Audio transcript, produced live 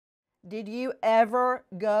Did you ever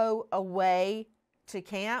go away to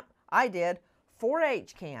camp? I did.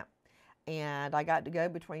 4-H camp. And I got to go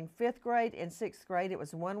between 5th grade and 6th grade. It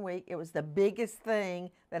was 1 week. It was the biggest thing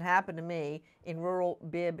that happened to me in rural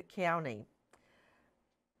Bibb County.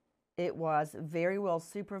 It was very well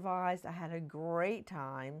supervised. I had a great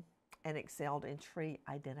time and excelled in tree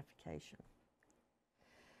identification.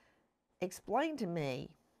 Explain to me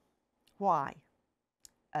why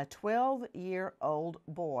a 12-year-old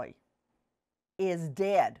boy is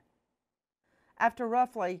dead after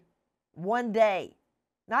roughly 1 day,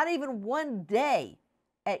 not even 1 day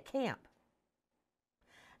at camp.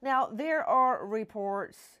 Now, there are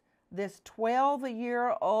reports this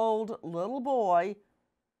 12-year-old little boy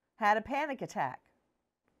had a panic attack.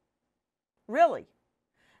 Really?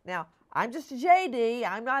 Now, I'm just a JD,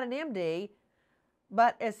 I'm not an MD,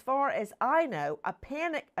 but as far as I know, a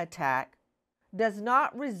panic attack does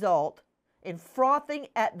not result in frothing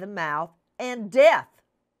at the mouth and death.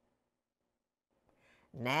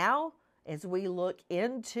 Now, as we look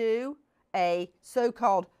into a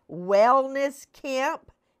so-called wellness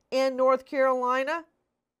camp in North Carolina,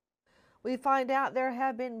 we find out there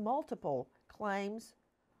have been multiple claims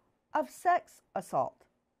of sex assault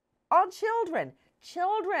on children.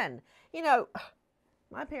 Children. You know,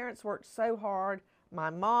 my parents worked so hard.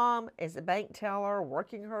 My mom is a bank teller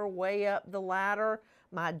working her way up the ladder.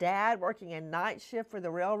 My dad working a night shift for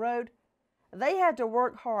the railroad. They had to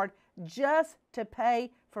work hard just to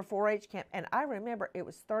pay for 4-H camp. And I remember it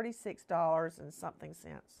was $36 and something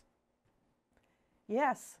cents.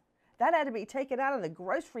 Yes, that had to be taken out of the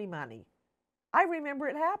grocery money. I remember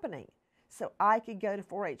it happening so I could go to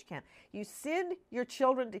 4-H camp. You send your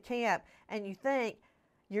children to camp and you think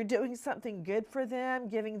you're doing something good for them,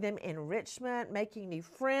 giving them enrichment, making new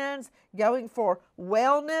friends, going for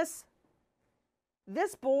wellness.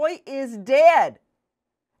 This boy is dead.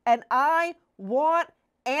 And I want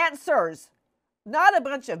answers, not a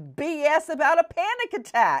bunch of BS about a panic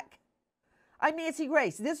attack. I'm Nancy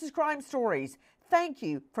Grace. This is Crime Stories. Thank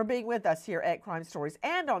you for being with us here at Crime Stories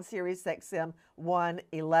and on Sirius XM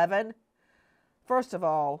 111. First of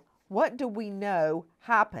all, what do we know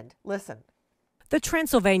happened? Listen. The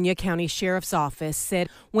Transylvania County Sheriff's Office said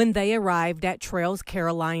when they arrived at Trails,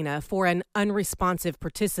 Carolina for an unresponsive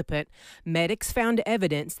participant, medics found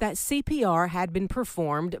evidence that CPR had been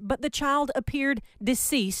performed, but the child appeared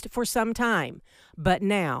deceased for some time. But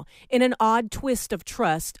now, in an odd twist of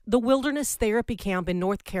trust, the Wilderness Therapy Camp in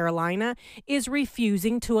North Carolina is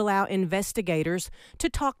refusing to allow investigators to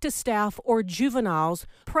talk to staff or juveniles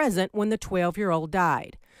present when the 12-year-old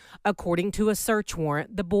died. According to a search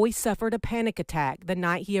warrant, the boy suffered a panic attack the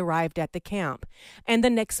night he arrived at the camp, and the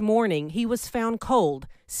next morning he was found cold,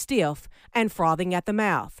 stiff, and frothing at the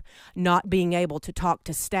mouth. Not being able to talk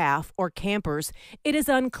to staff or campers, it is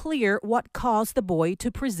unclear what caused the boy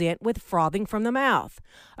to present with frothing from the mouth.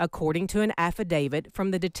 According to an affidavit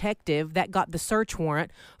from the detective that got the search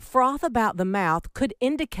warrant, froth about the mouth could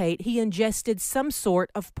indicate he ingested some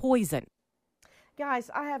sort of poison.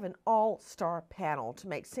 Guys, I have an all-star panel to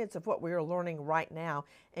make sense of what we are learning right now,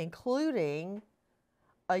 including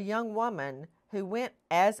a young woman who went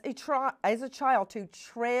as a child to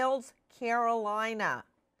Trails, Carolina.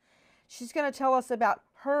 She's going to tell us about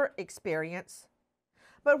her experience.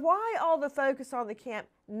 But why all the focus on the camp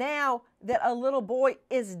now that a little boy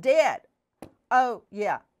is dead? Oh,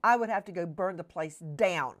 yeah, I would have to go burn the place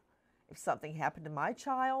down if something happened to my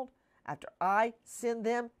child after I send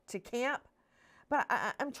them to camp. But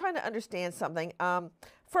I'm trying to understand something.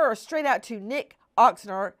 First, straight out to Nick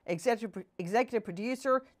Oxner, executive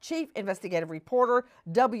producer, chief investigative reporter,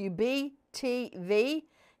 WBTV.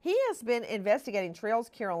 He has been investigating Trails,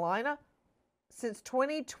 Carolina since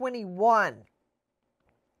 2021.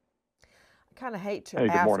 I kind of hate to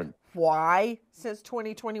ask why since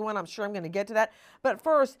 2021. I'm sure I'm going to get to that. But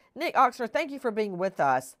first, Nick Oxner, thank you for being with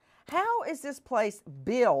us. How is this place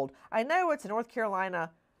billed? I know it's a North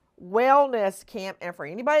Carolina wellness camp, and for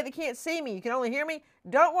anybody that can't see me, you can only hear me,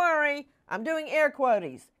 don't worry, I'm doing air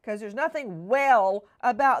quotes because there's nothing well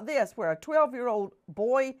about this where a 12-year-old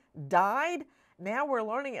boy died. Now we're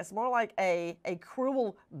learning it's more like a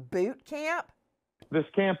cruel boot camp. This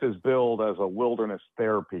camp is billed as a wilderness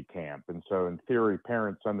therapy camp, and so in theory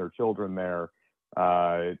parents send their children there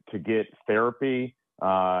to get therapy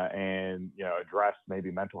and address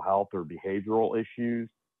maybe mental health or behavioral issues.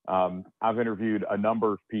 I've interviewed a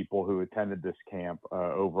number of people who attended this camp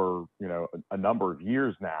over, a number of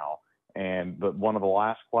years now. And one of the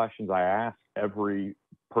last questions I ask every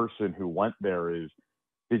person who went there is,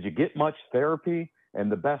 did you get much therapy?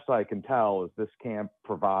 And the best I can tell is this camp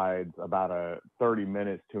provides about 30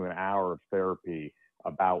 minutes to an hour of therapy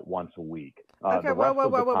about once a week. Okay, The rest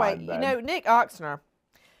of the wait. time, You then, know, Nick Oxner,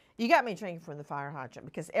 you got me drinking from the fire hydrant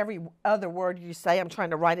because every other word you say, I'm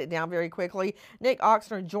trying to write it down very quickly. Nick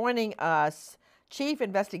Oxner joining us, Chief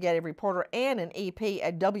Investigative Reporter and an EP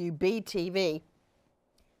at WBTV.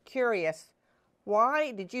 Curious,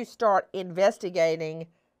 why did you start investigating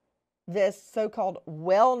this so-called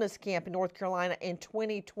wellness camp in North Carolina in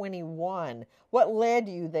 2021? What led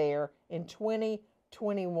you there in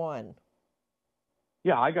 2021?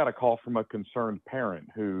 yeah, I got a call from a concerned parent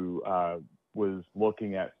who was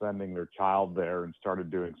looking at sending their child there and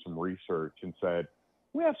started doing some research and said,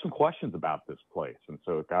 we have some questions about this place. And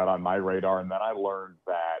so it got on my radar. And then I learned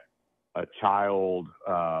that a child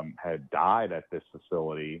had died at this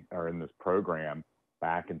facility or in this program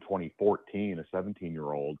back in 2014, a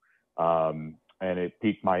 17-year-old. And it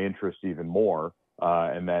piqued my interest even more.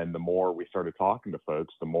 And then the more we started talking to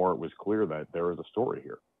folks, the more it was clear that there was a story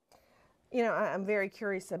here. You know, I'm very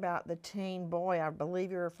curious about the teen boy. I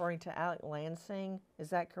believe you're referring to Alec Lansing. Is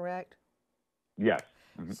that correct? Yes.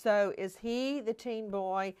 Mm-hmm. So is he the teen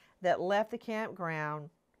boy that left the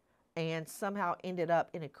campground and somehow ended up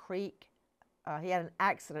in a creek? He had an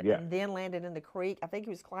accident and then landed in the creek. I think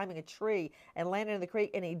he was climbing a tree and landed in the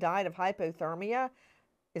creek, and he died of hypothermia.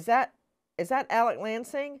 Is that Alec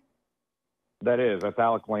Lansing? That's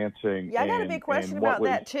Alec Lansing. Yeah, I got a big question about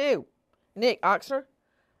that too, Nick Oxner,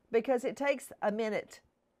 because it takes a minute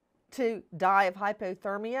to die of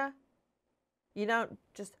hypothermia. You don't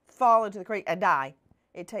just fall into the creek and die.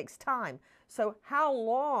 It takes time. So how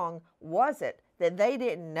long was it that they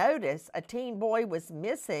didn't notice a teen boy was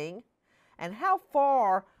missing, and how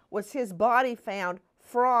far was his body found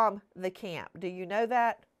from the camp? Do you know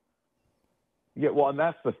that? Yeah, well, and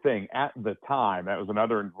that's the thing. At the time, that was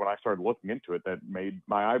another, when I started looking into it, that made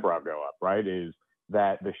my eyebrow go up, right, is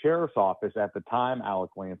that the sheriff's office at the time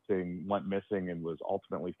Alec Lansing went missing and was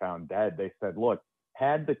ultimately found dead, they said, look,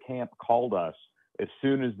 had the camp called us as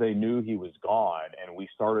soon as they knew he was gone and we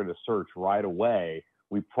started a search right away,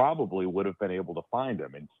 we probably would have been able to find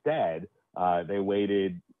him. Instead, they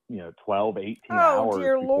waited, 12, 18 hours. Oh,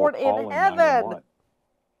 dear Lord in heaven.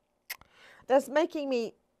 That's making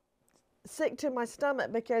me sick to my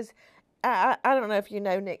stomach because I don't know if you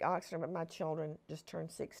know Nick Oxner, but my children just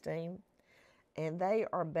turned 16 and they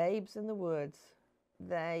are babes in the woods.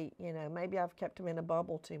 They, maybe I've kept them in a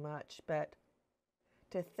bubble too much, but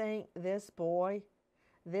to think this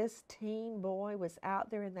teen boy was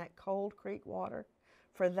out there in that cold creek water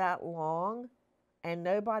for that long and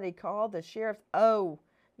nobody called the sheriff. Oh,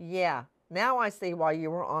 yeah. Now I see why you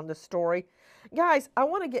were on the story. Guys, I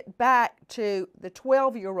want to get back to the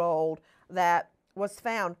 12-year-old that was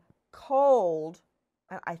found cold,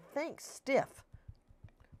 I think stiff,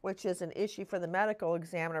 which is an issue for the medical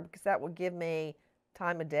examiner because that will give me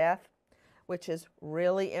time of death, which is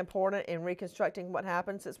really important in reconstructing what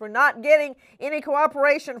happened since we're not getting any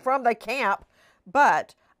cooperation from the camp.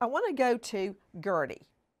 But I want to go to Gertie.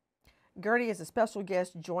 Gertie is a special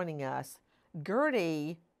guest joining us.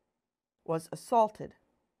 Gertie was assaulted.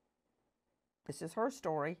 This is her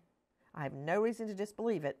story. I have no reason to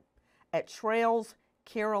disbelieve it. At Trails,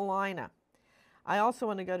 Carolina. I also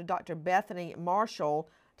want to go to Dr. Bethany Marshall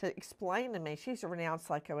to explain to me. She's a renowned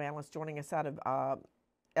psychoanalyst joining us out of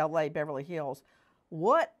LA, Beverly Hills.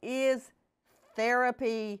 What is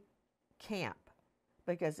therapy camp?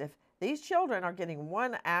 Because if these children are getting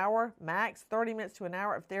 1 hour, max 30 minutes to an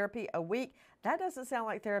hour of therapy a week, that doesn't sound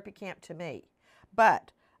like therapy camp to me.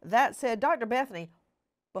 But that said, Dr. Bethany,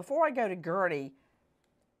 before I go to Gertie,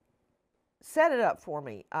 set it up for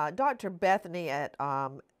me. Dr. Bethany at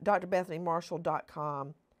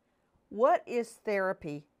drbethanymarshall.com. What is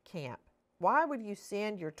therapy camp? Why would you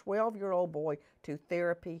send your 12-year-old boy to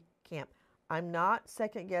therapy camp? I'm not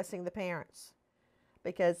second-guessing the parents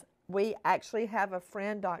because we actually have a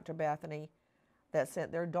friend, Dr. Bethany, that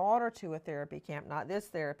sent their daughter to a therapy camp, not this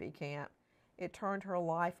therapy camp. It turned her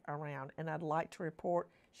life around, and I'd like to report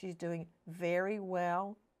she's doing very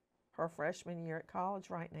well her freshman year at college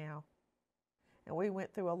right now. And we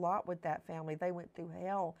went through a lot with that family. They went through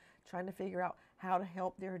hell trying to figure out how to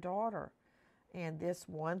help their daughter. And this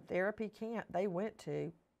one therapy camp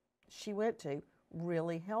she went to,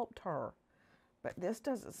 really helped her. But this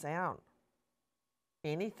doesn't sound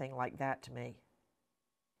anything like that to me.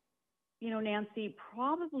 Nancy,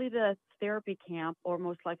 probably the therapy camp, or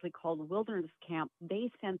most likely called wilderness camp, they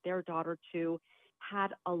sent their daughter to,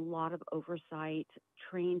 had a lot of oversight,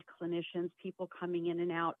 trained clinicians, people coming in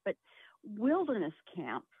and out. But wilderness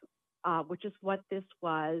camp, which is what this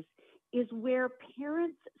was, is where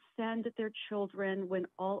parents send their children when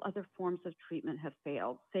all other forms of treatment have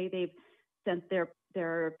failed. Say they've sent their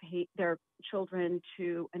their children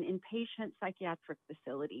to an inpatient psychiatric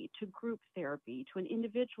facility, to group therapy, to an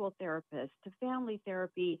individual therapist, to family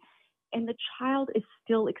therapy, and the child is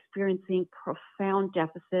still experiencing profound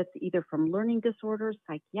deficits, either from learning disorders,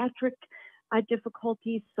 psychiatric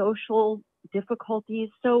difficulties, social difficulties.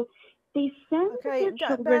 So they send their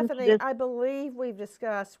children Bethany, to this. I believe we've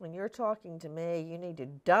discussed when you're talking to me, you need to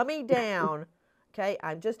dummy down. Okay,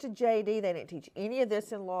 I'm just a JD. They didn't teach any of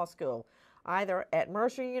this in law school, either at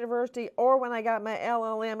Mercer University or when I got my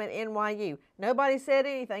LLM at NYU. Nobody said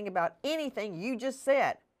anything about anything you just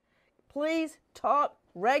said. Please talk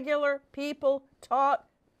regular people talk,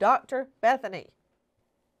 Dr. Bethany.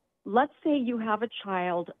 Let's say you have a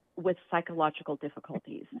child with psychological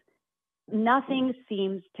difficulties. Nothing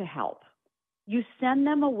seems to help. You send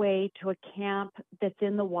them away to a camp that's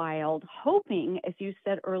in the wild, hoping, as you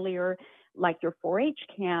said earlier, like your 4-H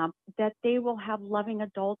camp, that they will have loving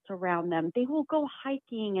adults around them. They will go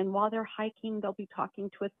hiking, and while they're hiking, they'll be talking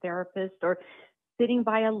to a therapist or sitting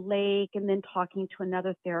by a lake and then talking to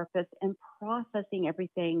another therapist and processing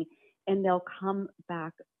everything, and they'll come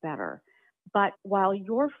back better. But while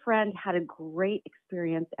your friend had a great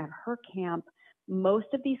experience at her camp, most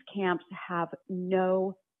of these camps have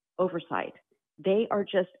no oversight. They are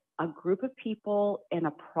just a group of people in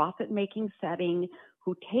a profit-making setting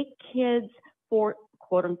who take kids for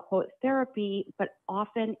quote-unquote therapy, but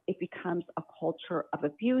often it becomes a culture of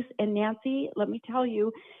abuse. And Nancy, let me tell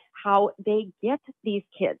you how they get these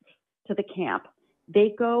kids to the camp.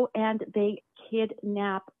 They go and they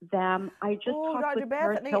kidnap them. I just talked Dr. with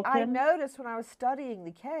Bethany, Paris I Hilton. noticed when I was studying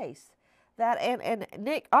the case that, and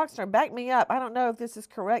Nick Oxner, back me up, I don't know if this is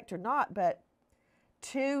correct or not, but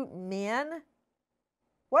 2 men,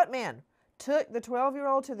 what men, took the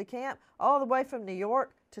 12-year-old to the camp all the way from New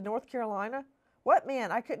York to North Carolina? What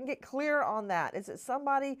men? I couldn't get clear on that. Is it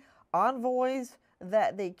somebody, envoys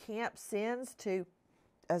that the camp sends to,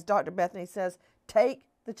 as Dr. Bethany says, take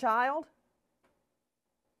the child?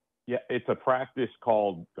 Yeah, it's a practice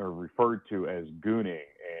called or referred to as gooning,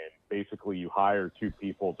 and basically you hire 2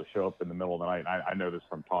 people to show up in the middle of the night. I know this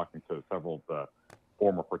from talking to several of the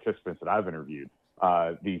former participants that I've interviewed.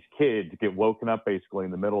 These kids get woken up basically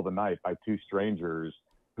in the middle of the night by 2 strangers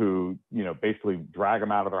who, basically drag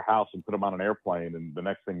them out of their house and put them on an airplane, and the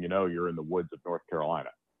next thing you know, you're in the woods of North Carolina.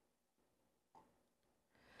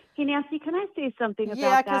 Hey, Nancy, can I say something about that?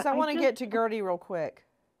 Yeah, because I want to get to Gertie real quick.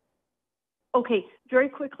 Okay, very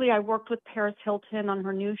quickly, I worked with Paris Hilton on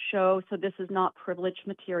her new show, so this is not privileged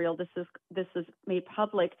material. This is made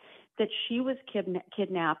public, that she was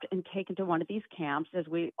kidnapped and taken to one of these camps, as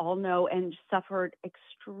we all know, and suffered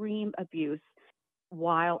extreme abuse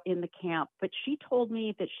while in the camp. But she told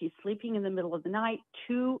me that she's sleeping in the middle of the night.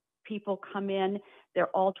 2 people come in. They're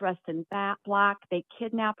all dressed in black. They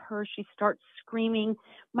kidnap her. She starts screaming,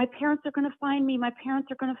 "My parents are going to find me. My parents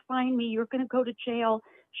are going to find me. You're going to go to jail."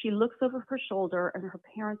 She looks over her shoulder, and her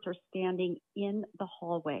parents are standing in the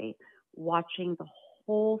hallway watching the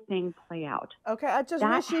whole thing play out. Okay, I just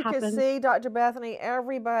wish you could see, Dr. Bethany,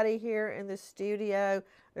 everybody here in the studio.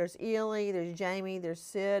 There's Ely, there's Jamie, there's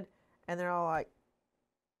Sid, and they're all like,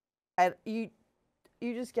 and you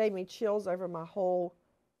just gave me chills over my whole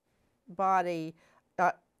body.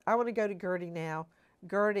 I want to go to Gertie now.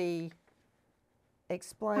 Gertie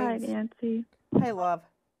explains. Hi, Nancy. Hey, love.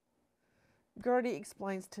 Gertie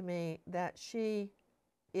explains to me that she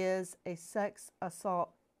is a sex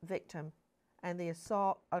assault victim, and the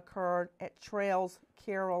assault occurred at Trails,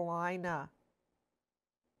 Carolina.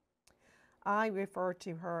 I refer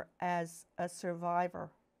to her as a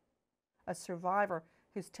survivor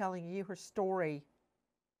who's telling you her story.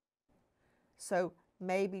 So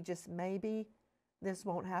maybe, just maybe, this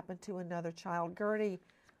won't happen to another child. Gertie,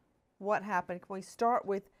 what happened? Can we start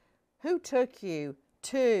with who took you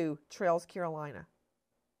to Trails, Carolina?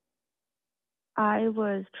 I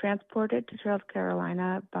was transported to Trails,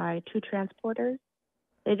 Carolina by 2 transporters.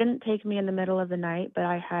 They didn't take me in the middle of the night, but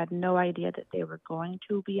I had no idea that they were going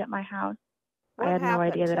to be at my house. What I had happened? no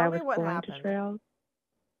idea that Tell I me was what going happened. to Trails.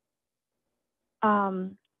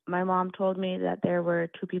 My mom told me that there were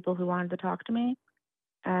 2 people who wanted to talk to me,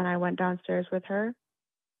 and I went downstairs with her,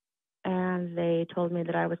 and they told me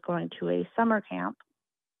that I was going to a summer camp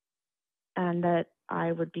and that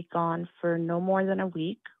I would be gone for no more than a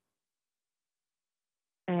week.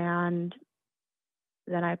 And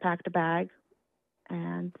then I packed a bag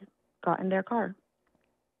and got in their car.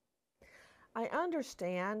 I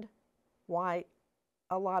understand why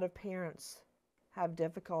a lot of parents have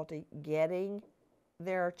difficulty getting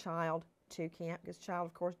their child to camp, because child,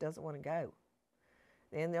 of course, doesn't want to go.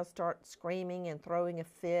 Then they'll start screaming and throwing a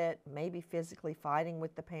fit, maybe physically fighting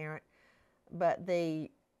with the parent. but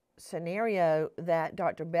the scenario that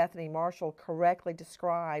Dr. Bethany Marshall correctly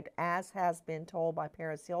described, as has been told by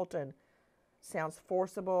Paris Hilton, sounds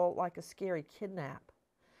forcible, like a scary kidnap.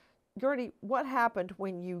 Gertie, what happened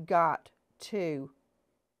when you got to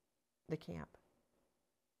the camp?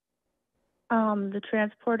 The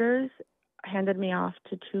transporters handed me off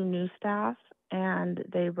to 2 new staff, and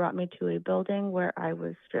they brought me to a building where I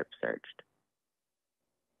was strip searched.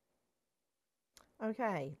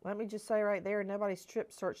 Okay, let me just say right there, nobody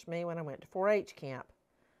strip searched me when I went to 4-H camp.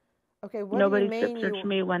 Okay, what Nobody do you mean strip searched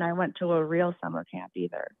me when I went to a real summer camp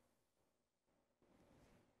either.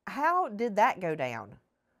 How did that go down?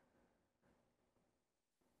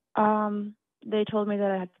 They told me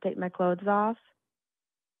that I had to take my clothes off,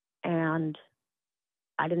 and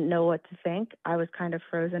I didn't know what to think. I was kind of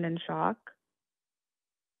frozen in shock.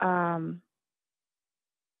 I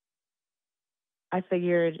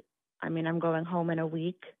figured, I'm going home in a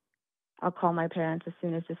week. I'll call my parents as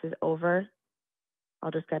soon as this is over.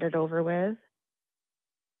 I'll just get it over with.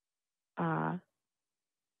 But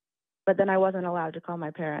then I wasn't allowed to call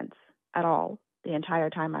my parents at all the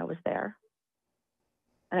entire time I was there.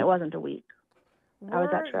 And it wasn't a week. I was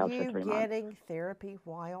at Trails for 3 months. Were you getting therapy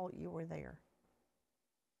while you were there?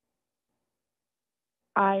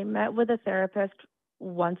 I met with a therapist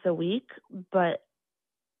once a week, but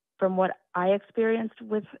from what I experienced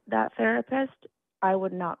with that therapist, I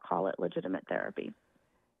would not call it legitimate therapy.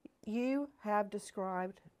 You have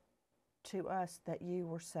described to us that you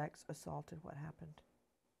were sex assaulted. What happened?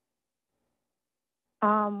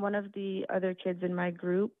 One of the other kids in my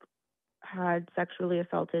group had sexually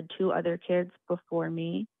assaulted 2 other kids before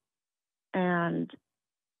me, and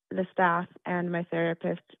the staff and my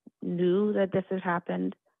therapist knew that this had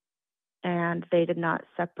happened, and they did not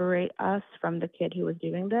separate us from the kid who was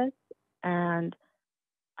doing this. And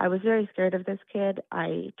I was very scared of this kid.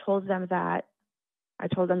 I told them that I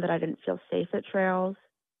didn't feel safe at Trails,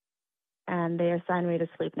 and they assigned me to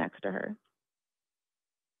sleep next to her.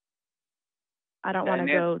 I don't want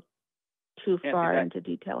to go too far into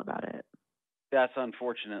detail about it. That's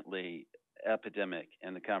unfortunately epidemic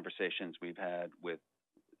in the conversations we've had with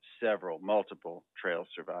multiple Trail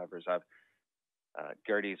survivors.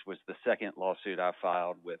 Gertie's was the second lawsuit I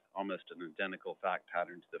filed with almost an identical fact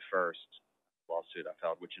pattern to the first lawsuit I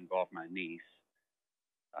filed, which involved my niece.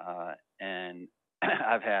 And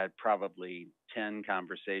I've had probably 10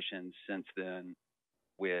 conversations since then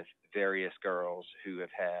with various girls who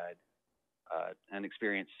have had an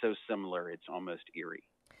experience so similar it's almost eerie.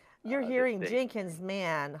 You're hearing Jenkins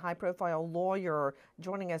Mann, high-profile lawyer,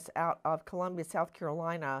 joining us out of Columbia, South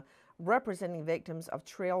Carolina, representing victims of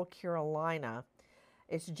Trail Carolina.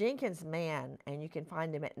 It's Jenkins Mann, and you can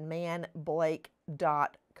find him at manblake.com.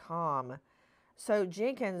 So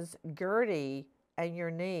Jenkins, Gertie, and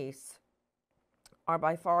your niece are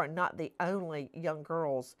by far not the only young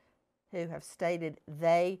girls who have stated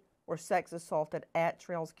they were sex assaulted at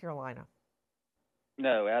Trails Carolina.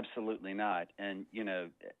 No, absolutely not. And,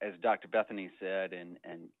 as Dr. Bethany said, and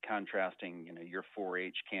contrasting, your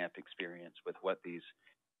 4-H camp experience with what these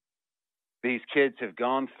kids have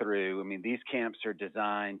gone through, these camps are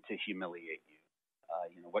designed to humiliate you.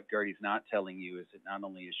 What Gertie's not telling you is that not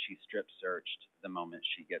only is she strip searched the moment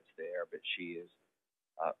she gets there, but she is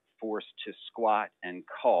forced to squat and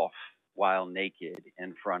cough while naked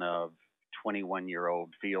in front of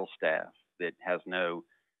 21-year-old field staff that has no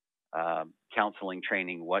counseling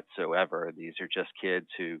training whatsoever. These are just kids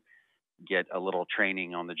who get a little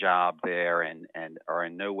training on the job there and are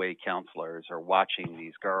in no way counselors, are watching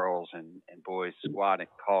these girls and boys squat and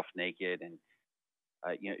cough naked. And,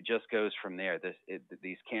 it just goes from there.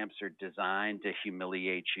 These camps are designed to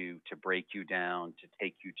humiliate you, to break you down, to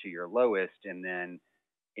take you to your lowest, and then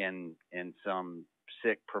in some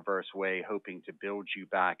sick, perverse way, hoping to build you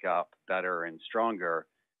back up better and stronger.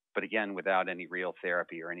 But again, without any real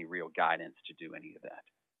therapy or any real guidance to do any of that.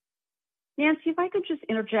 Nancy, if I could just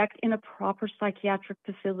interject, in a proper psychiatric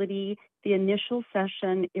facility, the initial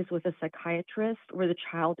session is with a psychiatrist where the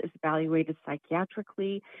child is evaluated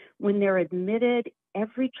psychiatrically. When they're admitted,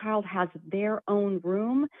 every child has their own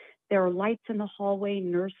room. There are lights in the hallway,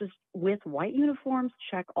 nurses with white uniforms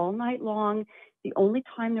check all night long. The only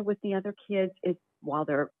time they're with the other kids is while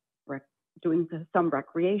they're doing some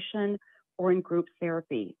recreation or in group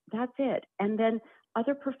therapy. That's it. And then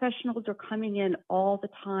other professionals are coming in all the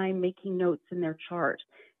time, making notes in their chart.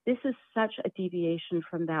 This is such a deviation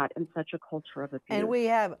from that and such a culture of abuse. And we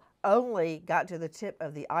have only got to the tip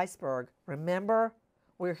of the iceberg. Remember,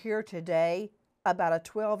 we're here today about a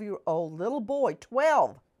 12-year-old little boy,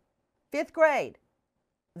 12, 5th grade,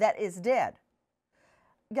 that is dead.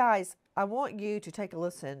 Guys, I want you to take a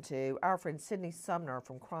listen to our friend Sydney Sumner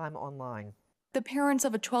from Crime Online. The parents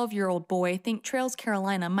of a 12-year-old boy think Trails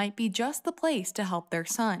Carolina might be just the place to help their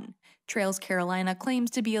son. Trails Carolina claims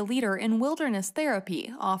to be a leader in wilderness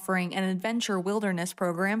therapy, offering an adventure wilderness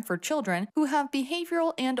program for children who have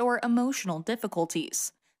behavioral and/or emotional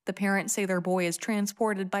difficulties. The parents say their boy is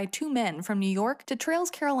transported by 2 men from New York to Trails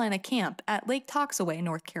Carolina camp at Lake Toxaway,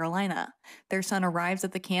 North Carolina. Their son arrives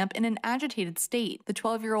at the camp in an agitated state. The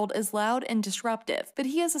 12-year-old is loud and disruptive, but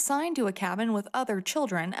he is assigned to a cabin with other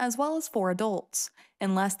children as well as 4 adults.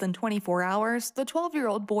 In less than 24 hours, the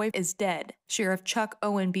 12-year-old boy is dead. Sheriff Chuck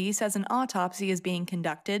Owenby says an autopsy is being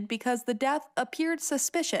conducted because the death appeared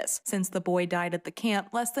suspicious since the boy died at the camp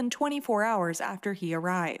less than 24 hours after he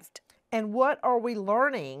arrived. And what are we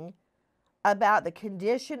learning about the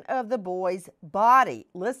condition of the boy's body?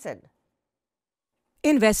 Listen.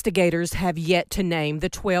 Investigators have yet to name the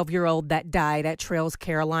 12-year-old that died at Trails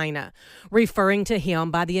Carolina, referring to him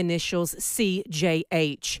by the initials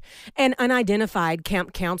CJH. An unidentified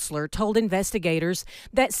camp counselor told investigators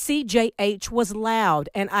that CJH was loud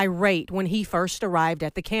and irate when he first arrived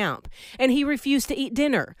at the camp, and he refused to eat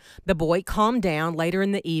dinner. The boy calmed down later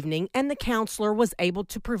in the evening, and the counselor was able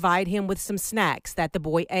to provide him with some snacks that the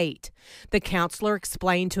boy ate. The counselor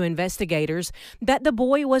explained to investigators that the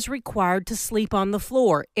boy was required to sleep on the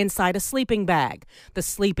floor inside a sleeping bag. The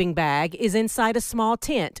sleeping bag is inside a small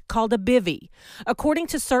tent called a BIVY. According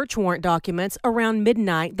to search warrant documents, around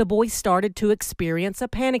midnight, the boy started to experience a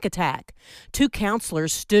panic attack. 2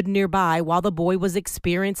 counselors stood nearby while the boy was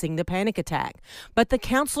experiencing the panic attack, but the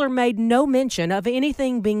counselor made no mention of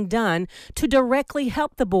anything being done to directly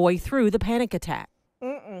help the boy through the panic attack.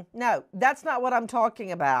 No, that's not what I'm talking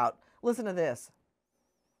about. Listen to this.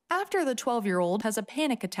 After the 12-year-old has a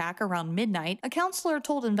panic attack around midnight, a counselor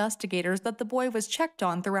told investigators that the boy was checked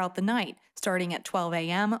on throughout the night, starting at 12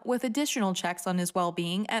 a.m., with additional checks on his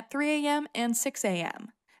well-being at 3 a.m. and 6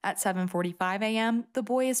 a.m. At 7:45 a.m., the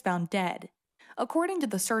boy is found dead. According to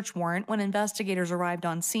the search warrant, when investigators arrived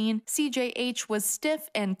on scene, CJH was stiff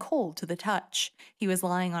and cold to the touch. He was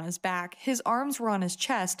lying on his back, his arms were on his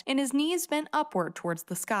chest, and his knees bent upward towards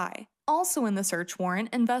the sky. Also in the search warrant,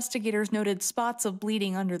 investigators noted spots of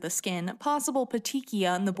bleeding under the skin, possible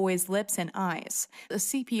petechiae on the boy's lips and eyes. The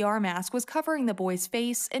CPR mask was covering the boy's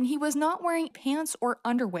face, and he was not wearing pants or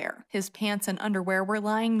underwear. His pants and underwear were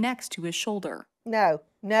lying next to his shoulder. No.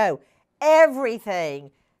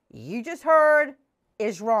 Everything you just heard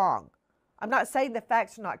is wrong. I'm not saying the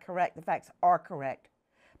facts are not correct. The facts are correct.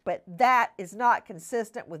 But that is not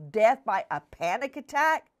consistent with death by a panic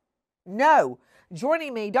attack? No.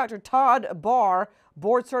 Joining me, Dr. Todd Barr,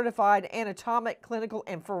 board-certified anatomic, clinical,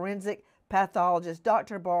 and forensic pathologist.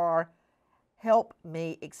 Dr. Barr, help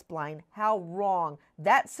me explain how wrong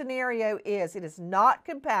that scenario is. It is not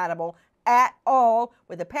compatible at all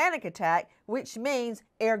with a panic attack, which means,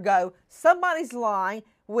 ergo, somebody's lying,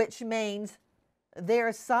 which means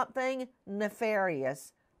there's something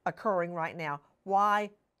nefarious occurring right now. Why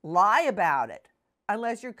lie about it?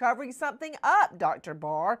 Unless you're covering something up, Dr.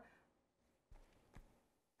 Barr.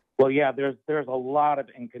 Well, yeah, there's a lot of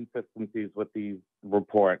inconsistencies with these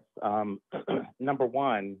reports. Number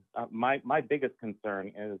one, my biggest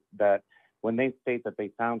concern is that when they state that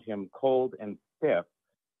they found him cold and stiff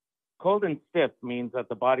means that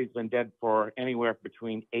the body's been dead for anywhere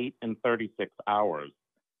between 8 and 36 hours.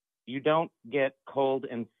 You don't get cold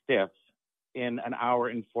and stiff in an hour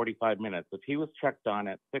and 45 minutes. If he was checked on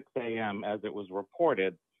at 6 a.m. as it was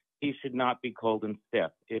reported, he should not be cold and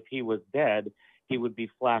stiff. If he was dead, he would be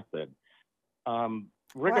flaccid.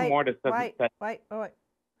 Rigor mortis doesn't set. Wait.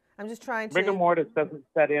 I'm just trying to. Rigor mortis doesn't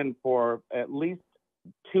set in for at least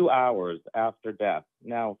 2 hours after death.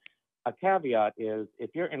 Now, a caveat is if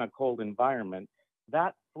you're in a cold environment,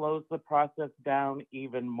 that slows the process down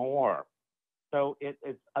even more. So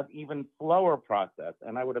it's an even slower process.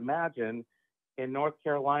 And I would imagine in North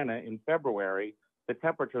Carolina in February, the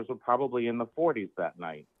temperatures were probably in the 40s that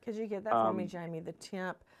night. Could you get that for me, Jamie? The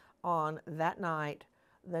temp on that night,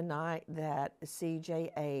 the night that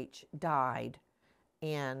CJH died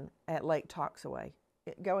at Lake Toxaway.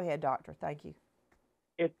 Go ahead, doctor. Thank you.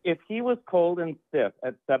 If he was cold and stiff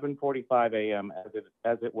at 7:45 a.m.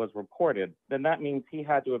 as it was reported, then that means he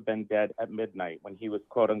had to have been dead at midnight when he was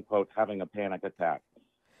quote unquote having a panic attack.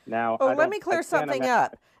 Now, let me clear something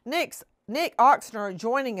up. Nick Oxner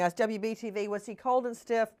joining us, WBTV. Was he cold and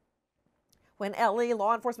stiff when LE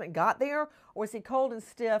law enforcement got there, or was he cold and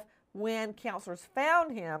stiff when counselors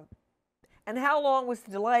found him? And how long was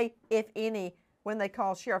the delay, if any, when they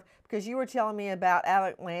called sheriff? Because you were telling me about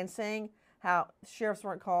Alec Lansing, how sheriffs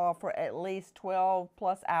weren't called for at least 12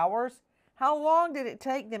 plus hours. How long did it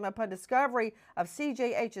take them upon discovery of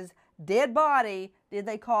CJH's dead body did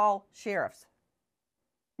they call sheriffs?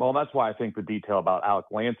 Well, that's why I think the detail about Alec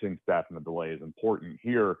Lansing's death and the delay is important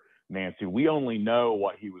here, Nancy. We only know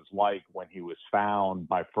what he was like when he was found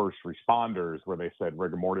by first responders, where they said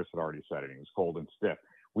rigor mortis had already set in. He was cold and stiff.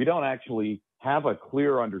 We don't actually have a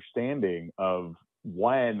clear understanding of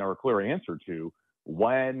when, or a clear answer to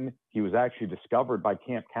when he was actually discovered by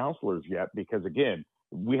camp counselors yet, because again,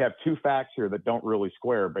 we have two facts here that don't really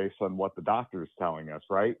square based on what the doctor is telling us,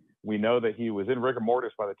 right? We know that he was in rigor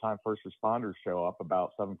mortis by the time first responders show up,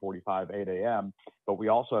 about 7:45, 8 a.m. But we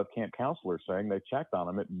also have camp counselors saying they checked on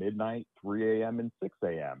him at midnight, 3 a.m., and 6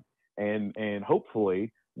 a.m. And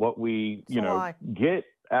hopefully what we get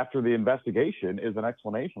after the investigation is an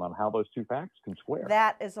explanation on how those two facts can square.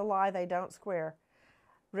 That is a lie. They don't square.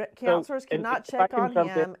 Counselors cannot check on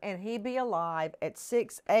him and he be alive at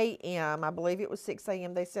 6 a.m. I believe it was 6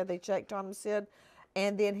 a.m. They said they checked on him, Sid,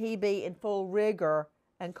 and then he be in full rigor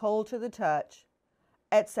and cold to the touch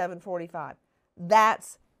at 7:45.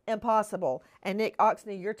 That's impossible. And Nick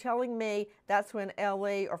Oxney, you're telling me that's when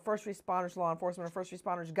LE or first responders, law enforcement or first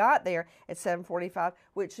responders got there at 7:45,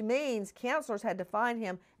 which means counselors had to find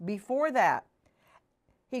him before that.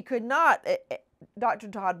 He could not, Dr.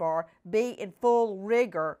 Todd Barr, be in full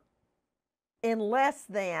rigor in less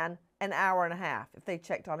than an hour and a half if they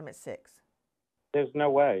checked on him at 6. There's no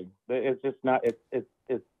way. It's just not. It's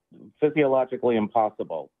physiologically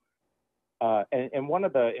impossible. And one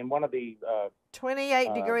of the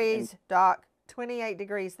 28 degrees, Doc. 28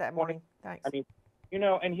 degrees that morning. Thanks. I mean,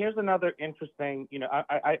 and here's another interesting.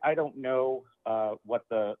 I don't know what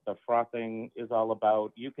the frothing is all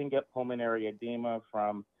about. You can get pulmonary edema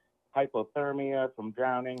from hypothermia, from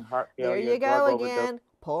drowning, heart failure. There you go again.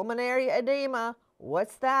 Pulmonary edema.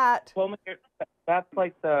 What's that? Pulmonary. That's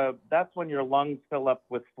when your lungs fill up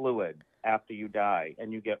with fluid after you die,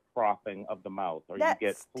 and you get frothing of the mouth, or you get fluid.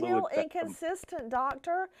 That's still inconsistent,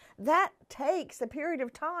 doctor. That takes a period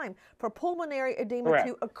of time for pulmonary edema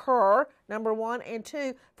to occur, number one, and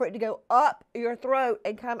two, for it to go up your throat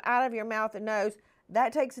and come out of your mouth and nose.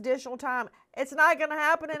 That takes additional time. It's not going to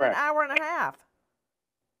happen in an hour and a half.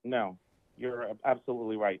 No, you're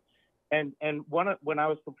absolutely right. And when I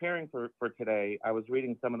was preparing for today, I was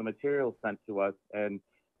reading some of the materials sent to us, and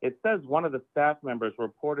it says one of the staff members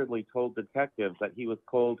reportedly told detectives that he was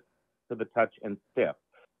cold to the touch and stiff.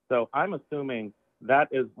 So I'm assuming that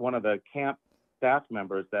is one of the camp staff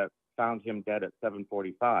members that found him dead at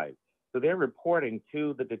 7:45. So they're reporting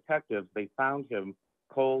to the detectives they found him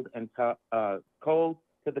cold to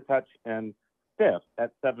the touch and stiff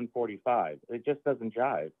at 7:45. It just doesn't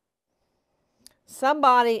jive.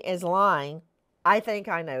 Somebody is lying. I think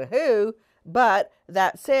I know who. But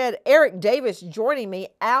that said, Eric Davis joining me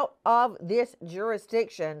out of this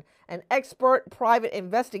jurisdiction, an expert private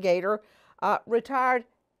investigator, retired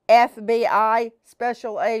FBI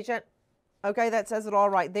special agent. Okay, that says it all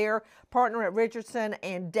right there. Partner at Richardson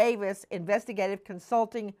and Davis Investigative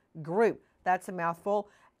Consulting Group. That's a mouthful.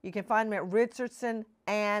 You can find him at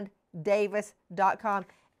richardsonanddavis.com.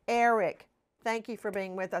 Eric, thank you for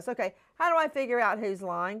being with us. Okay, how do I figure out who's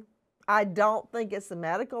lying? I don't think it's the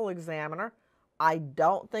medical examiner. I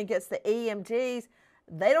don't think it's the EMTs.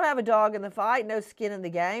 They don't have a dog in the fight, no skin in the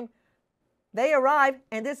game. They arrived,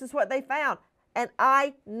 and this is what they found. And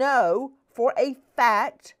I know for a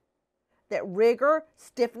fact that rigor,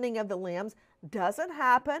 stiffening of the limbs, doesn't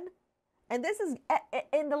happen. And this is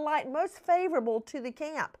in the light most favorable to the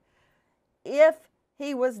camp. If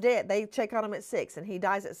he was dead, they check on him at 6, and he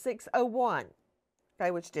dies at 6:01, okay,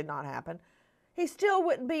 which did not happen. He still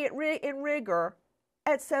wouldn't be in rigor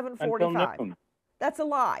at 7:45. That's a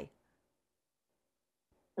lie.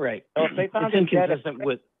 Right. So if they found him dead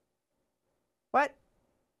with what?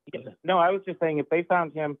 No, I was just saying if they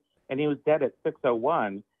found him and he was dead at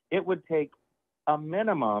 6:01, it would take a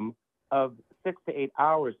minimum of 6 to 8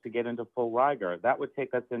 hours to get into full rigor. That would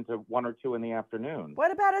take us into 1 or 2 in the afternoon.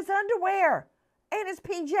 What about his underwear and his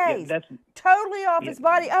PJs? Yeah, that's totally off his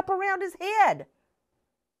body, up around his head.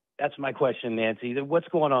 That's my question, Nancy. What's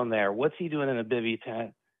going on there? What's he doing in a bivvy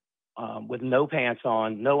tent with no pants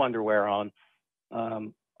on, no underwear on?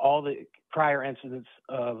 All the prior incidents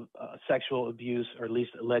of sexual abuse, or at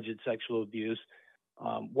least alleged sexual abuse.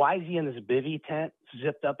 Why is he in this bivvy tent,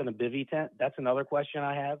 zipped up in a bivvy tent? That's another question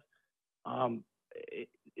I have.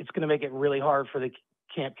 It's going to make it really hard for the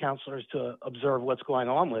camp counselors to observe what's going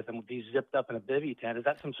on with him. If he's zipped up in a bivvy tent, is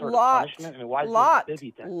that some sort of punishment? I mean, why is he in a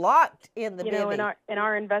bivvy tent? Locked in the bivvy. In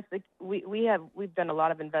our we've done a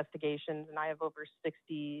lot of investigations, and I have over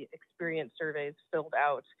 60 experience surveys filled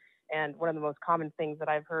out. And one of the most common things that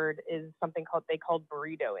I've heard is something they called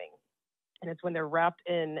burritoing. And it's when they're wrapped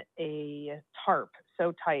in a tarp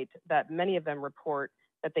so tight that many of them report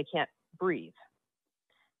that they can't breathe.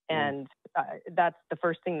 And that's the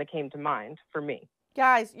first thing that came to mind for me.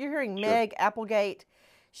 Guys, you're hearing Sure. Meg Applegate.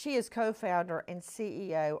 She is co-founder and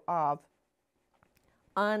CEO of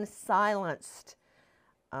Unsilenced,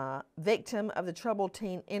 victim of the troubled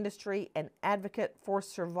teen industry and advocate for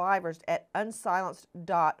survivors at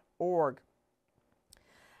unsilenced.org.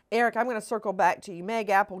 Eric, I'm going to circle back to you. Meg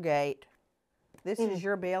Applegate, this is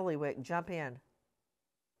your bailiwick. Jump in.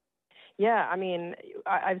 Yeah, I mean,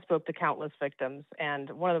 I've spoke to countless victims, and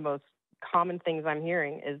one of the most common things I'm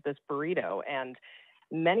hearing is this burrito. And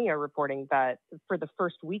many are reporting that for the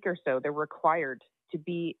first week or so, they're required to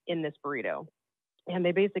be in this burrito. And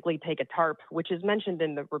they basically take a tarp, which is mentioned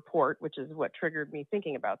in the report, which is what triggered me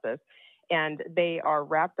thinking about this. And they are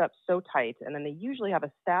wrapped up so tight, and then they usually have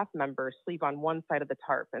a staff member sleep on one side of the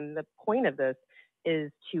tarp. And the point of this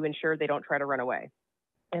is to ensure they don't try to run away.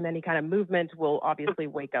 And any kind of movement will obviously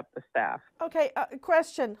wake up the staff. Okay,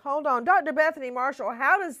 question. Hold on. Dr. Bethany Marshall,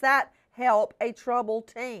 how does that help a troubled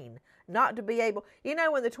teen not to be able... You know,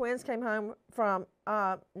 when the twins came home from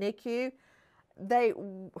NICU,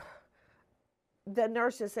 the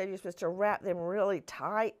nurses said you're supposed to wrap them really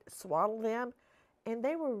tight, swaddle them, and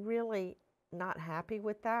they were really not happy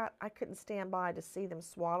with that. I couldn't stand by to see them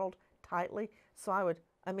swaddled tightly, so I would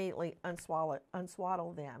immediately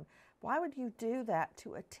unswaddle them. Why would you do that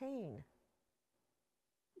to a teen?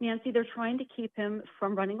 Nancy, they're trying to keep him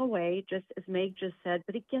from running away, just as Meg just said,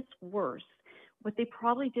 but it gets worse. What they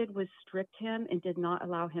probably did was strict him and did not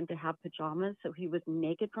allow him to have pajamas, so he was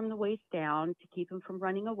naked from the waist down to keep him from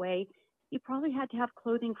running away. You probably had to have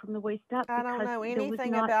clothing from the waist up. I don't know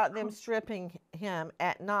anything about them stripping him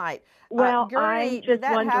at night. Well, Gertie, I'm just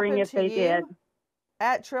wondering if they did.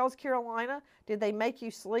 At Trails, Carolina? Did they make you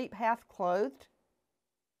sleep half clothed?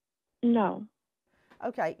 No.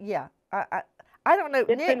 Okay, yeah. I don't know.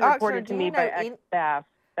 It's Nick been reported Oxford, to me by ex-staff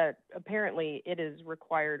that apparently it is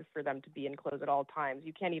required for them to be in clothes at all times.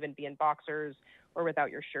 You can't even be in boxers or without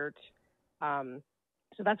your shirt.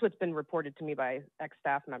 So that's what's been reported to me by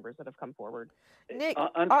ex-staff members that have come forward. Nick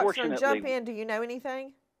unfortunately, Oxford, jump in. Do you know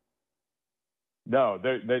anything? No,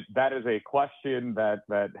 that is a question that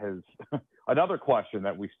has another question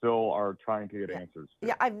that we still are trying to get answers to.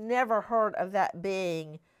 Yeah, I've never heard of that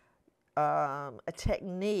being a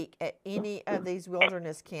technique at any of these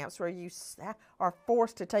wilderness camps where you are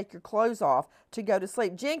forced to take your clothes off to go to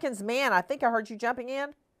sleep. Jenkins, man, I think I heard you jumping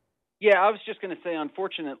in. Yeah, I was just going to say,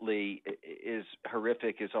 unfortunately, as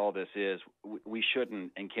horrific as all this is, we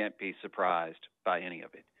shouldn't and can't be surprised by any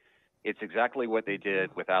of it. It's exactly what they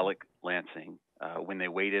did with Alec Lansing when they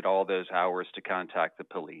waited all those hours to contact the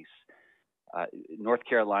police. North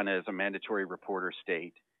Carolina is a mandatory reporter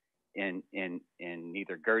state. In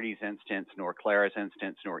neither Gertie's instance nor Clara's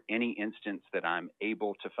instance nor any instance that I'm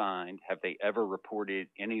able to find have they ever reported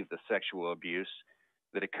any of the sexual abuse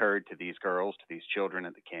that occurred to these girls, to these children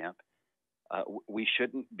at the camp. We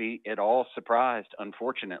shouldn't be at all surprised,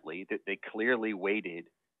 unfortunately, that they clearly waited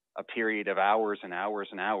a period of hours and hours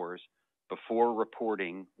and hours before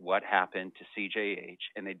reporting what happened to CJH,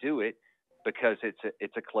 and they do it because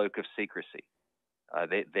it's a cloak of secrecy.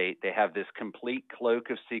 They have this complete cloak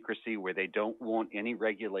of secrecy where they don't want any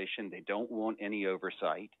regulation, they don't want any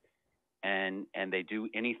oversight, and they do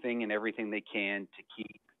anything and everything they can to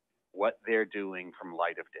keep what they're doing from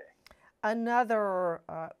light of day. Another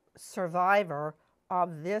survivor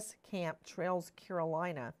of this camp, Trails,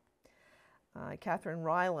 Carolina, Catherine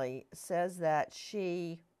Riley, says that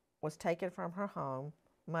she was taken from her home,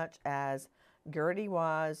 much as Gertie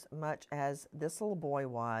was, much as this little boy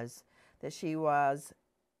was, that she was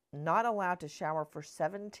not allowed to shower for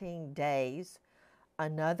 17 days.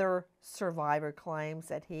 Another survivor claims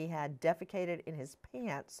that he had defecated in his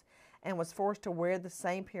pants and was forced to wear the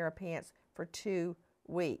same pair of pants for 2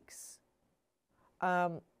 weeks.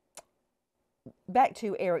 Back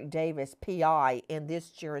to Eric Davis, PI in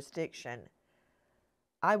this jurisdiction.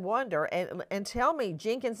 I wonder, and tell me,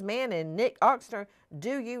 Jenkins Mann and Nick Oxner,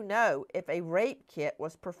 do you know if a rape kit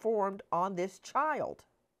was performed on this child?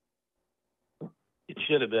 It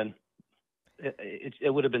should have been.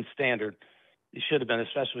 It would have been standard. It should have been,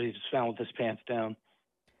 especially if he's found with his pants down.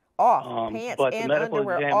 Off, pants but and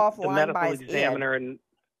underwear off, lying by his examiner head.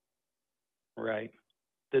 Right.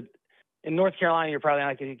 In North Carolina, you're probably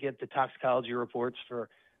not going to get the toxicology reports for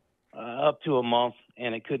up to a month,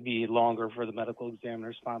 and it could be longer for the medical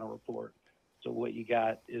examiner's final report. So what you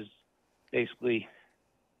got is basically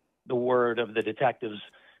the word of the detectives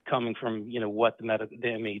coming from, what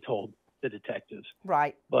the ME told the detectives.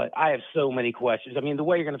 Right. But I have so many questions. I mean, the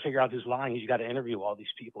way you're going to figure out who's lying is you got to interview all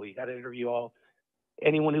these people. You got to interview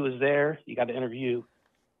anyone who was there. You got to interview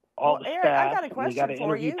all the Eric, staff. I got a You got question to for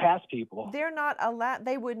interview you. past people. They're not allowed.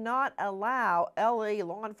 They would not allow LE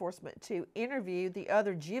law enforcement to interview the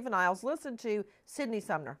other juveniles. Listen to Sydney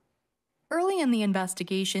Sumner. Early in the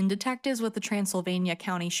investigation, detectives with the Transylvania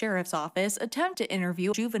County Sheriff's Office attempt to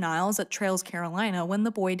interview juveniles at Trails Carolina when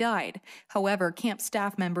the boy died. However, camp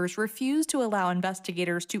staff members refused to allow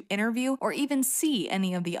investigators to interview or even see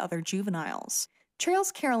any of the other juveniles.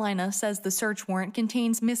 Trails Carolina says the search warrant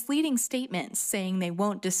contains misleading statements saying they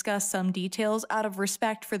won't discuss some details out of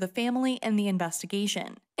respect for the family and the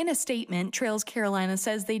investigation. In a statement, Trails Carolina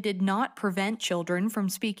says they did not prevent children from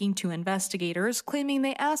speaking to investigators, claiming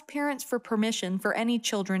they asked parents for permission for any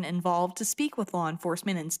children involved to speak with law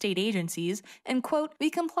enforcement and state agencies, and, quote,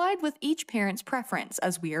 "We complied with each parent's preference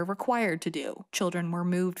as we are required to do. Children were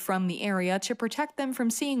moved from the area to protect them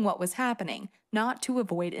from seeing what was happening, not to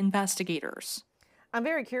avoid investigators." I'm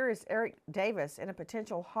very curious, Eric Davis, in a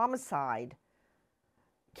potential homicide,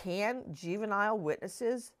 can juvenile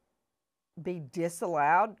witnesses be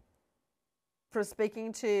disallowed for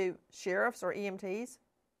speaking to sheriffs or EMTs?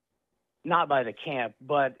 Not by the camp,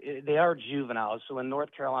 but they are juveniles. So in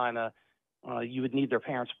North Carolina, you would need their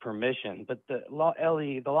parents' permission. But the law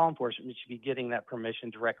enforcement should be getting that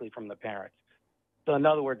permission directly from the parents. So in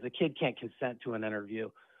other words, the kid can't consent to an interview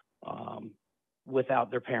without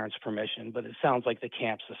their parents' permission. But it sounds like the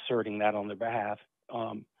camp's asserting that on their behalf.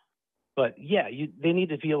 But yeah, they need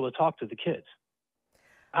to be able to talk to the kids.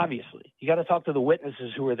 Obviously, you got to talk to the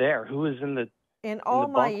witnesses who were there, who was in all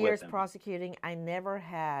my years prosecuting, I never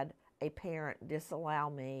had a parent disallow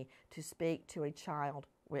me to speak to a child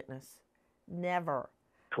witness. Never.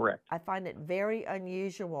 Correct. I find it very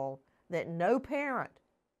unusual that no parent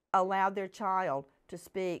allowed their child to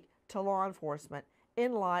speak to law enforcement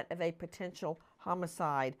in light of a potential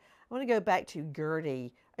homicide. I want to go back to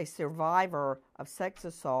Gertie, a survivor of sex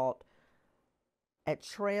assault at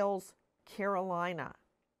Trails, Carolina.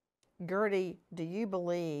 Gertie, do you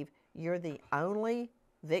believe you're the only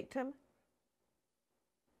victim?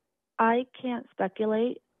 I can't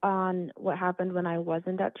speculate on what happened when I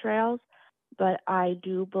wasn't at Trails, but I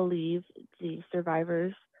do believe the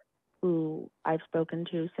survivors who I've spoken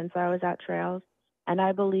to since I was at Trails, and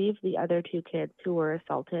I believe the other two kids who were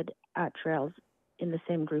assaulted at Trails in the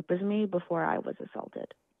same group as me before I was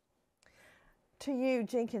assaulted. To you,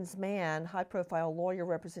 Jenkins Mann, high-profile lawyer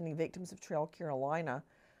representing victims of Trail, Carolina,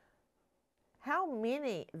 how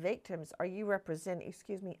many victims are you representing,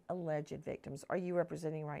 alleged victims, are you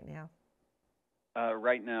representing right now?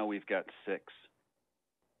 Right now we've got 6.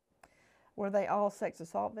 Were they all sex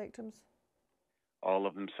assault victims? All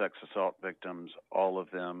of them sex assault victims, all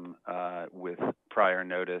of them with prior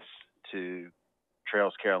notice to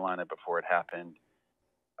Trails, Carolina before it happened.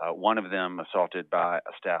 One of them assaulted by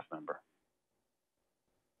a staff member.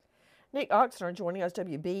 Nick Oxner joining us,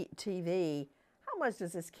 WBTV. How much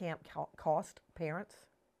does this camp cost parents?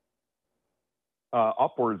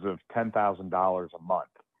 Upwards of $10,000 a month.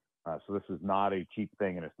 So this is not a cheap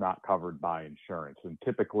thing, and it's not covered by insurance. And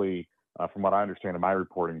typically, from what I understand, my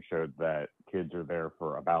reporting showed that kids are there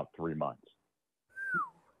for about 3 months.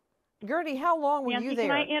 Gertie, how long were Nancy, you there?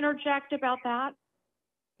 Can I interject about that?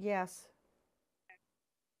 Yes.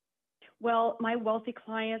 Well, my wealthy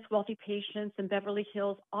clients, wealthy patients in Beverly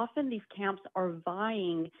Hills, often these camps are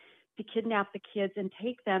vying to kidnap the kids and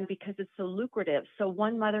take them because it's so lucrative. So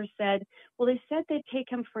one mother said, well, they said they'd take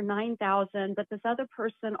him for $9,000, but this other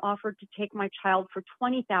person offered to take my child for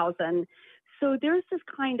 $20,000. So there's this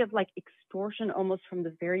kind of like extortion almost from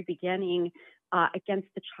the very beginning against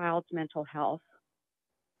the child's mental health.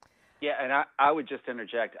 Yeah, and I would just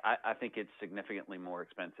interject. I think it's significantly more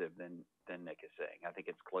expensive than Nick is saying. I think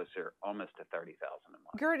it's closer almost to $30,000 a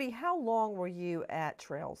month. Gertie, how long were you at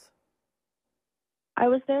Trails? I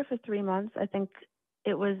was there for 3 months. I think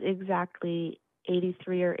it was exactly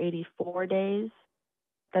 83 or 84 days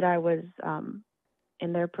that I was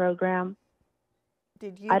in their program.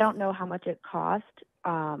 Did you? I don't know how much it cost.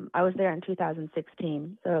 I was there in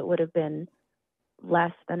 2016, so it would have been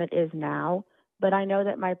less than it is now. But I know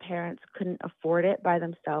that my parents couldn't afford it by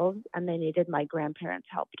themselves, and they needed my grandparents'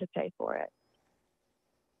 help to pay for it.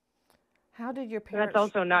 How did your parents? That's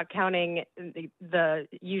also not counting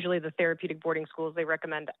usually the therapeutic boarding schools they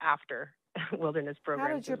recommend after wilderness programs.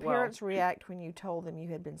 How did your parents react when you told them you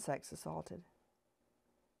had been sex assaulted?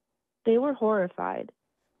 They were horrified.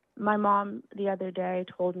 My mom the other day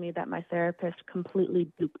told me that my therapist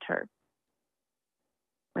completely duped her.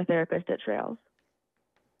 My therapist at Trails.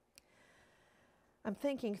 I'm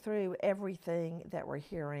thinking through everything that we're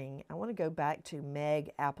hearing. I want to go back to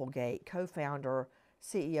Meg Applegate, co-founder,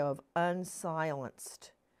 CEO of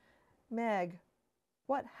Unsilenced. Meg,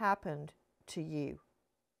 what happened to you?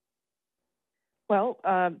 Well,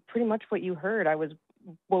 pretty much what you heard. I was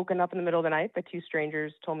woken up in the middle of the night by two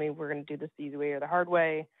strangers, told me we're going to do this the easy way or the hard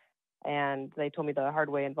way. And they told me the hard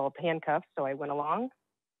way involved handcuffs. So I went along,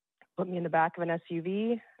 put me in the back of an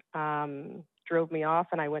SUV, drove me off,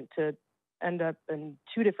 and I went to end up in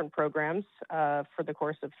 2 different programs for the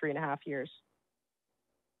course of 3.5 years.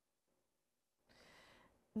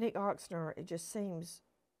 Nick Oxner, it just seems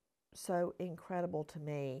so incredible to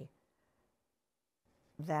me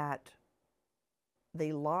that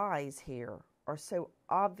the lies here are so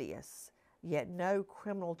obvious, yet no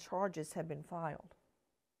criminal charges have been filed.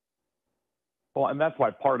 Well, and that's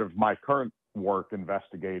why part of my current work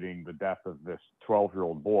investigating the death of this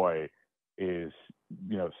 12-year-old boy is,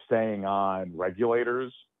 staying on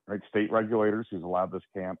regulators, right, state regulators who's allowed this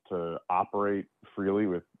camp to operate freely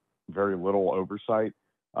with very little oversight,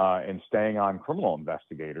 and staying on criminal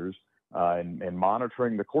investigators and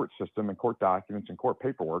monitoring the court system and court documents and court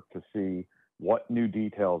paperwork to see what new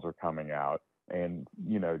details are coming out and,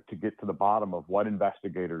 to get to the bottom of what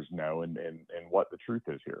investigators know and what the truth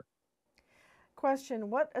is here. Question,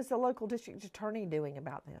 what is the local district attorney doing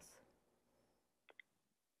about this?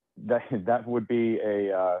 That would be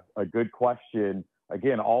a good question.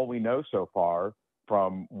 Again, all we know so far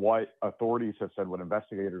from what authorities have said, what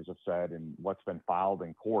investigators have said, and what's been filed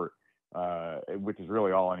in court, which is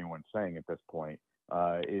really all anyone's saying at this point,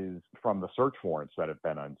 is from the search warrants that have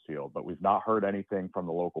been unsealed. But we've not heard anything from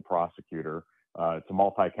the local prosecutor. It's a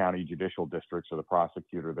multi-county judicial district, so the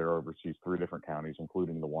prosecutor there oversees 3 different counties,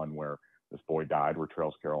 including the one where this boy died, where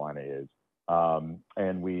Trails, Carolina is.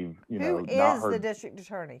 And we've, Who not is heard... the district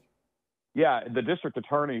attorney? Yeah, the district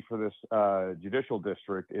attorney for this judicial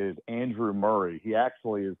district is Andrew Murray. He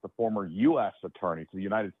actually is the former U.S. attorney, so the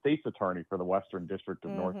United States attorney for the Western District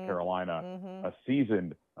of North Carolina, a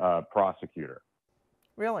seasoned prosecutor.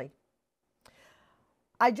 Really?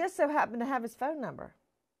 I just so happen to have his phone number.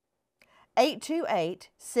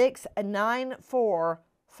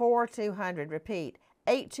 828-694-4200. Repeat,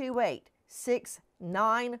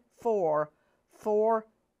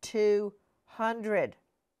 828-694-4200.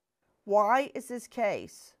 Why is this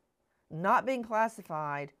case not being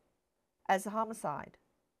classified as a homicide?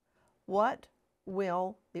 What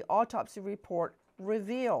will the autopsy report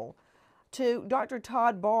reveal? To Dr.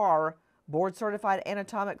 Todd Barr, board-certified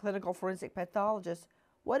anatomic clinical forensic pathologist,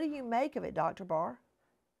 what do you make of it, Dr. Barr?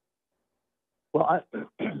 Well,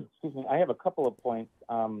 excuse me, I have a couple of points.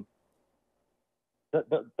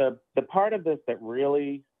 The part of this that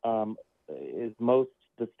really is most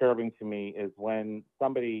disturbing to me is when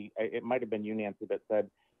somebody, it might have been you, Nancy, that said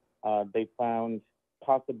they found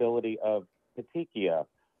possibility of petechiae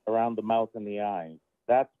around the mouth and the eyes.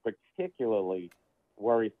 That's particularly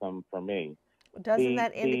worrisome for me. Doesn't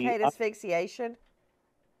that indicate asphyxiation?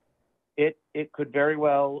 It could very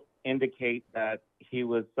well indicate that he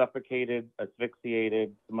was suffocated,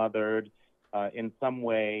 asphyxiated, smothered, in some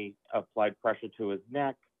way applied pressure to his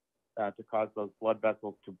neck to cause those blood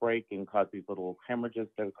vessels to break and cause these little hemorrhages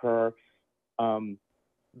to occur.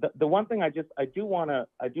 The one thing I do want to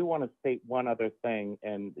state one other thing,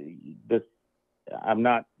 and this, I'm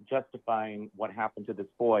not justifying what happened to this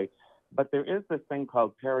boy, but there is this thing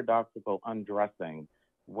called paradoxical undressing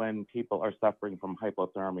when people are suffering from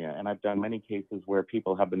hypothermia. And I've done many cases where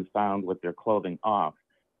people have been found with their clothing off.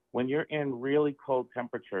 When you're in really cold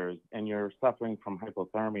temperatures and you're suffering from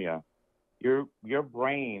hypothermia, your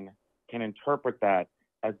brain can interpret that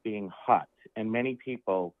as being hot. And many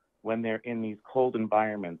people, when they're in these cold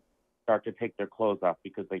environments, start to take their clothes off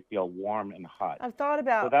because they feel warm and hot. I've thought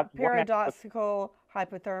about paradoxical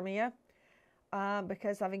hypothermia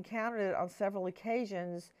because I've encountered it on several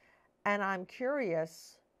occasions, and I'm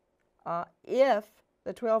curious if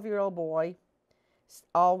the 12-year-old boy,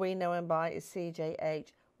 all we know him by is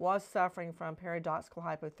CJH, was suffering from paradoxical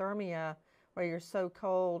hypothermia, where you're so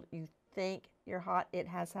cold you think you're hot. It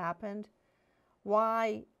has happened.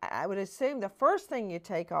 Why? I would assume the first thing you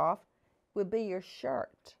take off would be your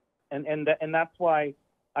shirt. And that's why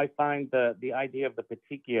I find the idea of the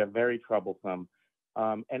petechiae very troublesome.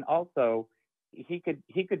 And also, he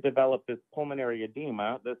could develop this pulmonary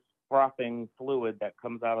edema, this frothing fluid that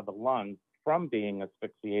comes out of the lungs from being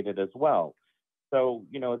asphyxiated as well. So,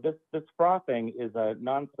 this frothing is a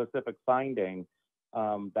non-specific finding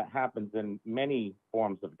that happens in many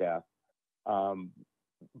forms of death.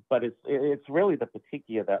 But it's really the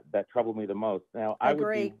petechiae that troubled me the most. Now, I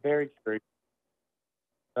would be very curious.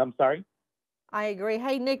 I'm sorry? I agree.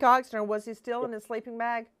 Hey, Nick Oxner, was he still in his sleeping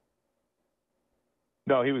bag?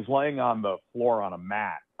 No, he was laying on the floor on a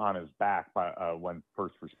mat on his back when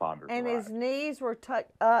first responders And arrived. his knees were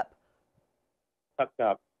tucked up. Tucked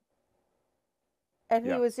up. And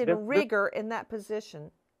he was in rigor in that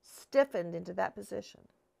position, stiffened into that position.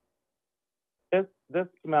 This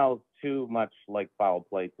smells too much like foul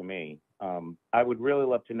play to me. I would really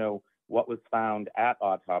love to know what was found at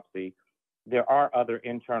autopsy. There are other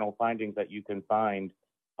internal findings that you can find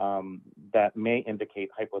that may indicate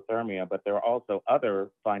hypothermia, but there are also other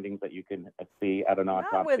findings that you can see at an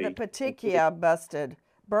autopsy. Not with the petechiae burst, No,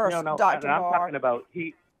 Dr. I'm Barr. talking about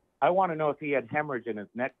I want to know if he had hemorrhage in his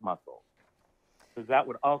neck muscle, because that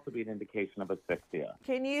would also be an indication of asphyxia.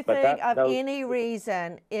 Can you think of any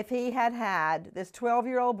reason, if he had this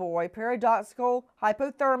 12-year-old boy, paradoxical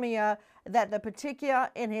hypothermia, that the petechiae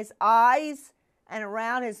in his eyes and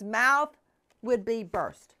around his mouth would be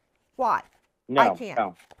burst? Why? No, I can't.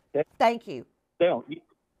 No. Thank you. No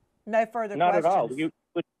further not questions. Not at all.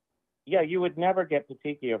 You would never get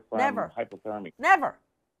petechiae from hypothermia. Never.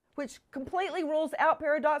 Which completely rules out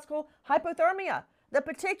paradoxical hypothermia. The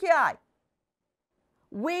petechiae.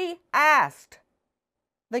 We asked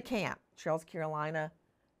the camp, Charles, Carolina,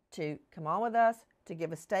 to come on with us to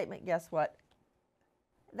give a statement. Guess what?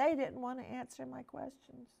 They didn't want to answer my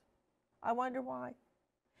questions. I wonder why.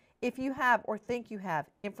 If you have or think you have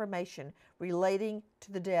information relating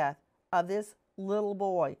to the death of this little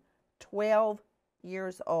boy, 12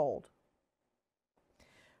 years old,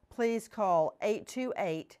 please call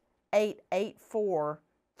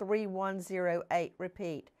 828-884-3108.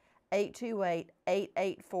 Repeat,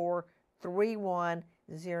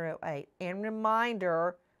 828-884-3108. And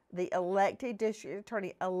reminder, the elected district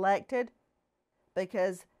attorney, elected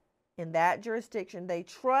because in that jurisdiction they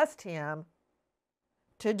trust him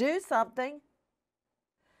to do something.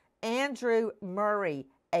 Andrew Murray,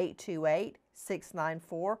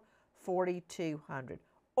 828-694-4200.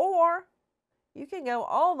 Or you can go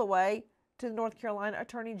all the way to the North Carolina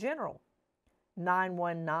Attorney General,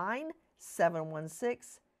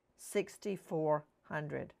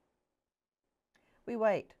 919-716-6400. We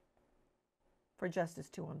wait for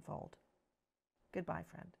justice to unfold. Goodbye,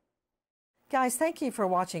 friend. Guys, thank you for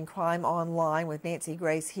watching Crime Online with Nancy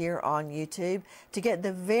Grace here on YouTube. To get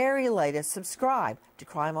the very latest, subscribe to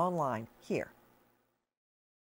Crime Online here